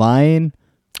am at lying.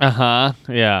 Yeah.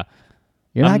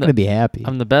 You're not going to be happy.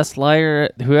 I'm the best liar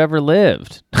who ever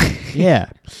lived. Yeah.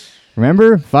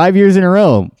 Remember? 5 years in a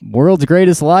row. World's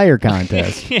Greatest Liar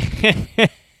contest.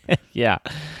 Yeah.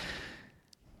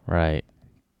 Right.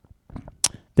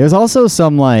 There's also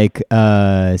some, like,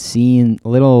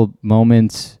 little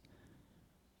moments,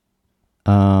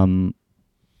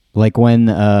 like when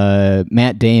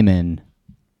Matt Damon...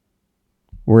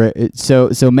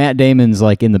 So Matt Damon's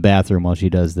like in the bathroom while she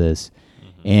does this,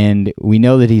 and we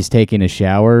know that he's taking a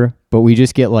shower, but we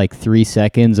just get like 3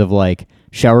 seconds of like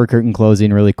shower curtain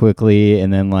closing really quickly,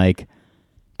 and then like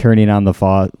turning on the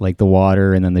the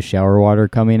water, and then the shower water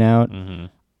coming out. Mm-hmm.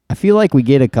 I feel like we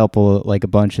get a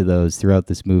bunch of those throughout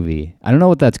this movie. I don't know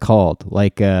what that's called.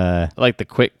 Like the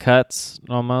quick cuts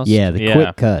almost. Yeah, the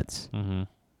quick cuts.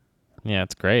 Mm-hmm. Yeah,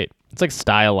 it's great. It's like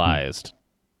stylized.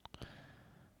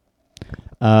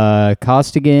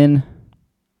 Costigan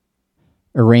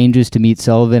arranges to meet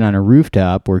Sullivan on a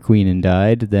rooftop where Queenan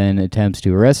died, then attempts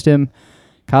to arrest him.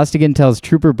 Costigan tells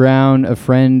Trooper Brown, a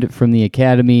friend from the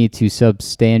academy, to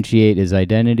substantiate his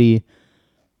identity,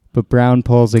 but Brown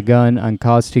pulls a gun on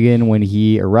Costigan when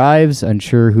he arrives,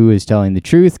 unsure who is telling the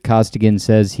truth. Costigan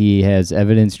says he has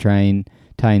evidence tying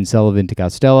Sullivan to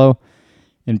Costello,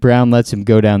 and Brown lets him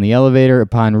go down the elevator.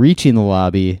 Upon reaching the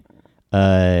lobby,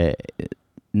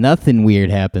 nothing weird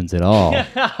happens at all,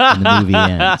 and the movie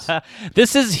ends.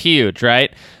 This is huge,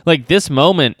 right? Like this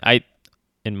moment,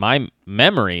 in my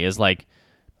memory, is like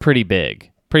pretty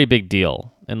big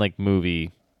deal, and like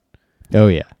movie. Oh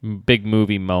yeah, big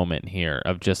movie moment here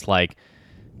of just like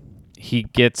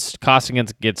Costigan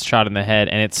gets shot in the head,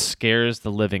 and it scares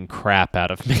the living crap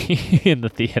out of me in the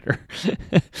theater.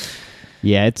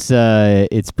 Yeah,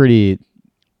 it's pretty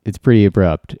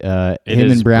abrupt. Him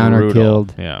and Brown brutal. are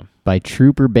killed. Yeah. By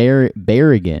Trooper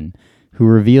Berrigan, who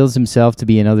reveals himself to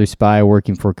be another spy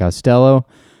working for Costello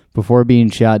before being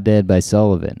shot dead by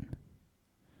Sullivan.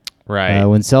 Right.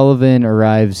 When Sullivan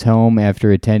arrives home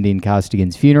after attending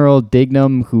Costigan's funeral,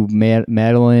 Dignam, who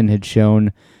Madeline had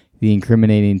shown the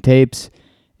incriminating tapes,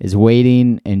 is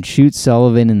waiting and shoots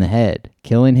Sullivan in the head,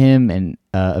 killing him and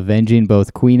avenging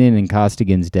both Queenan and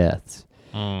Costigan's deaths.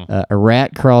 A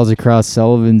rat crawls across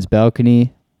Sullivan's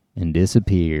balcony and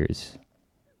disappears.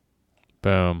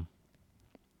 Boom.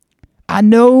 I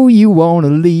know you want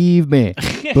to leave me,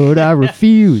 but I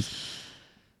refuse.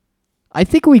 I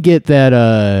think we get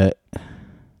that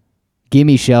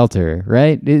Gimme Shelter,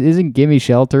 right? Isn't Gimme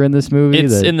Shelter in this movie?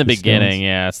 It's in the Stones? beginning,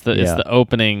 yeah. It's the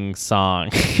opening song.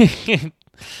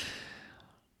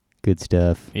 Good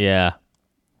stuff. Yeah.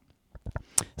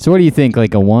 So what do you think?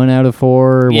 Like a 1 out of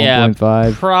 4,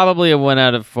 1.5? Probably a 1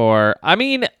 out of 4. I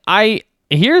mean,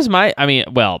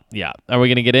 well, yeah. Are we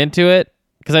going to get into it?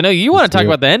 Because I know you want to talk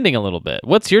about the ending a little bit.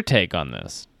 What's your take on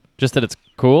this? Just that it's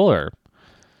cool, or?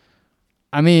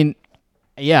 I mean,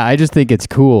 yeah, I just think it's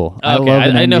cool. Okay. I love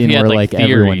an I know if ending you had where like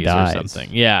everyone theories dies. or something.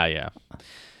 Yeah.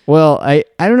 Well, I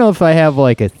don't know if I have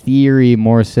like a theory.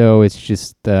 More so, it's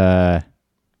just right.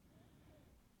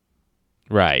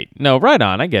 No, right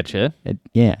on. I get you.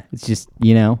 it's just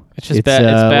It's just it's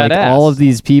badass. Like all of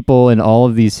these people in all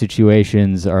of these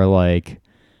situations are like,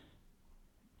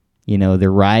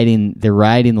 they're riding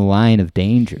the line of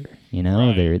danger.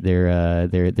 Right.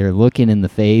 They're looking in the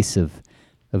face of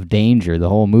danger the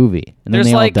whole movie, and then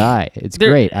they all die. It's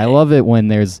great. I love it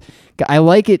when I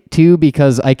like it too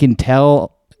because I can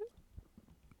tell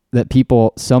that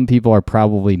some people are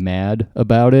probably mad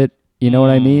about it. You know what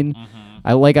I mean? Mm-hmm.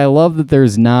 I love that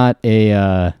there's not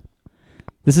this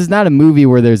is not a movie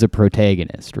where there's a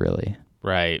protagonist, really.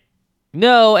 Right.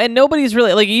 No, and nobody's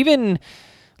really like, even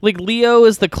like Leo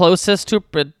is the closest to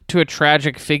a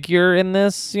tragic figure in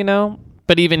this,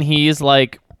 but even he's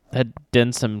like had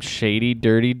done some shady,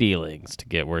 dirty dealings to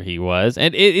get where he was,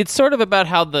 and it's sort of about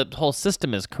how the whole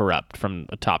system is corrupt from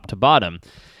top to bottom,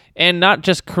 and not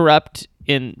just corrupt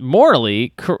in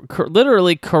morally,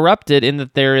 literally corrupted in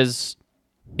that there is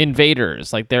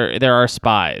invaders, like there are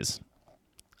spies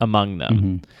among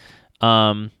them.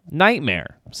 Mm-hmm.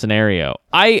 Nightmare scenario.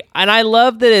 I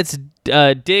love that it's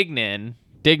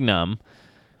Dignam,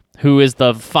 who is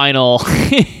the final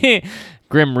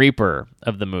Grim Reaper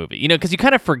of the movie. Because you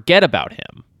kind of forget about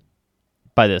him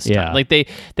by this time. Like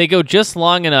they go just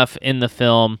long enough in the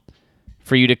film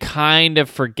for you to kind of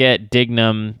forget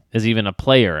Dignam is even a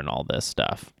player in all this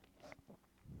stuff.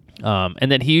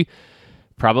 And that he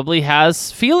probably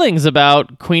has feelings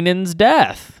about Queenan's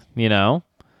death,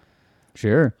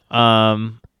 Sure.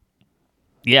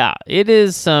 Yeah, it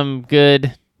is some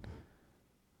good.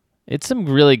 It's some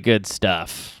really good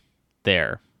stuff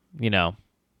there,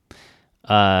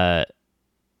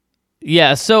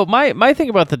 Yeah, so my thing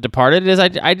about The Departed is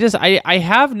I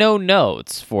have no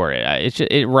notes for it.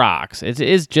 It rocks. It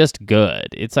is just good.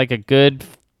 It's like a good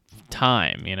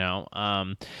time,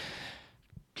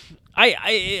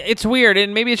 it's weird,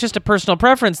 and maybe it's just a personal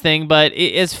preference thing, but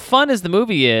as fun as the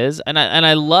movie is, and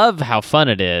I love how fun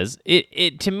it is,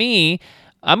 it to me,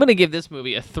 I'm gonna give this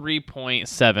movie a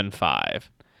 3.75.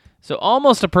 So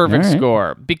almost a perfect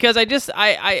score, because I just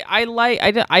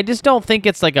don't think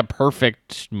it's like a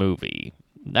perfect movie,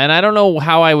 and I don't know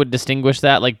how I would distinguish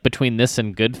that, like between this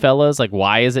and Goodfellas. Like,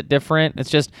 why is it different?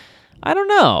 It's just, I don't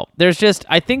know. There's just,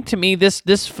 I think to me this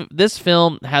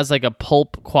film has like a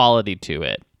pulp quality to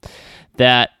it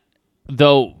that,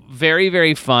 though very,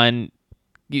 very fun,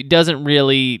 it doesn't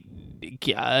really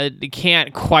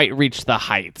can't quite reach the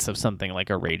heights of something like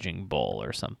a Raging Bull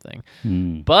or something.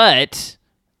 But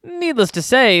needless to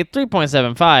say,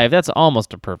 3.75, that's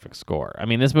almost a perfect score. I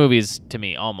mean, this movie's, to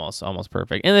me, almost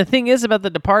perfect. And the thing is about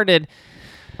The Departed,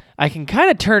 I can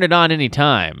kind of turn it on any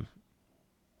time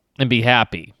and be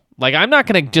happy. Like, I'm not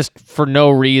going to just, for no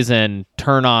reason,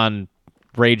 turn on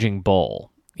Raging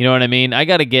Bull. You know what I mean? I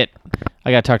got to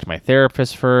talk to my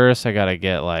therapist first. I got to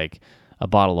get, like, a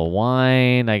bottle of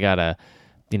wine. I got to,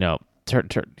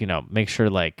 make sure,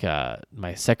 like,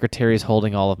 my secretary's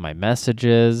holding all of my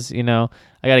messages, I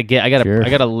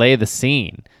gotta lay the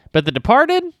scene. But The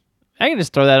Departed, I can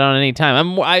just throw that on any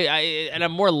time.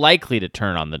 I'm more likely to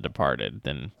turn on The Departed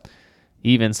than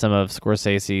even some of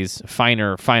Scorsese's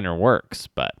finer works.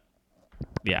 But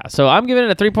yeah, so I'm giving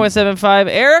it a 3.75.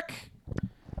 Eric,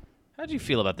 how'd you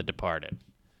feel about The Departed?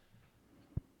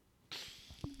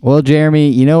 Well, Jeremy,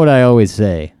 you know what I always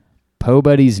say: Po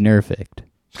Buddy's nerfect.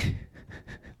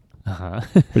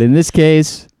 But in this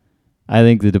case, I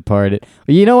think The Departed.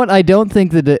 You know what? I don't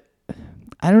think I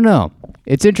don't know.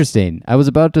 It's interesting. I was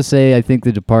about to say I think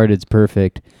The Departed's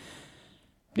perfect.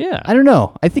 Yeah. I don't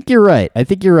know. I think you're right.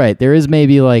 There is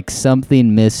maybe like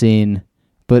something missing,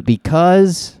 but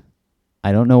because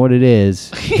I don't know what it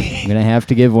is, I'm going to have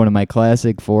to give one of my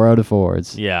classic 4 out of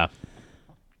 4s. Yeah.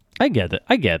 I get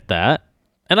that.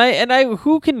 And I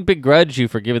who can begrudge you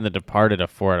for giving The Departed a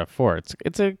 4 out of 4?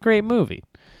 It's a great movie.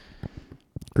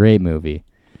 Great movie.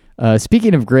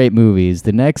 Speaking of great movies,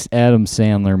 the next Adam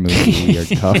Sandler movie we are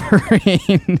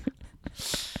covering.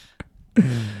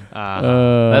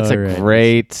 That's a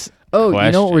great question.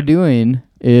 You know what we're doing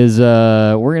is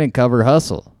we're going to cover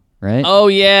Hustle. right? Oh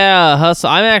yeah, Hustle.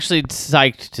 I'm actually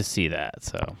psyched to see that.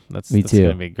 So that's Me too.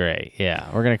 gonna be great. Yeah,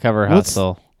 we're gonna cover Let's-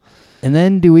 Hustle. And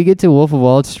then do we get to Wolf of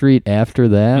Wall Street after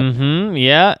that? Mm-hmm.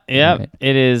 Yeah. Yeah. Right.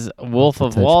 It is Wolf We'll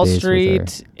of touch Wall base with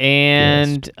Street,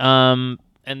 and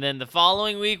then the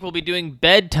following week we'll be doing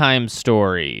Bedtime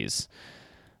Stories,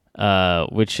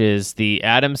 which is the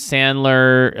Adam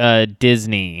Sandler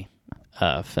Disney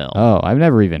film. Oh, I've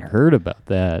never even heard about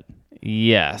that.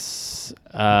 Yes.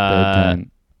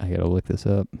 Bedtime. I gotta look this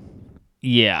up.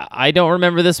 Yeah, I don't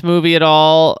remember this movie at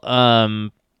all.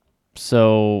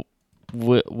 So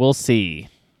we'll see.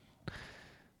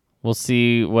 We'll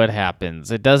see what happens.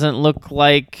 It doesn't look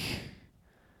like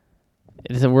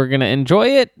we're gonna enjoy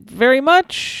it very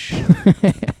much,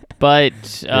 but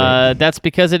that's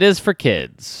because it is for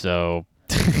kids. So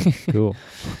Cool.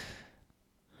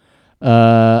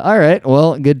 All right.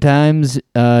 Well, good times.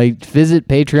 Visit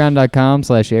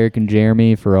patreon.com/Eric and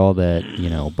Jeremy for all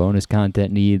that, bonus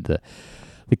content need. The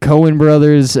Coen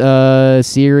Brothers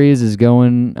series is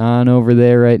going on over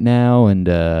there right now, and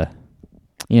got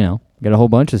a whole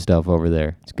bunch of stuff over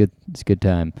there. It's good. It's a good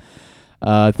time.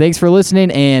 Thanks for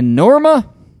listening, and Norma,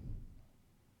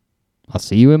 I'll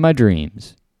see you in my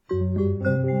dreams.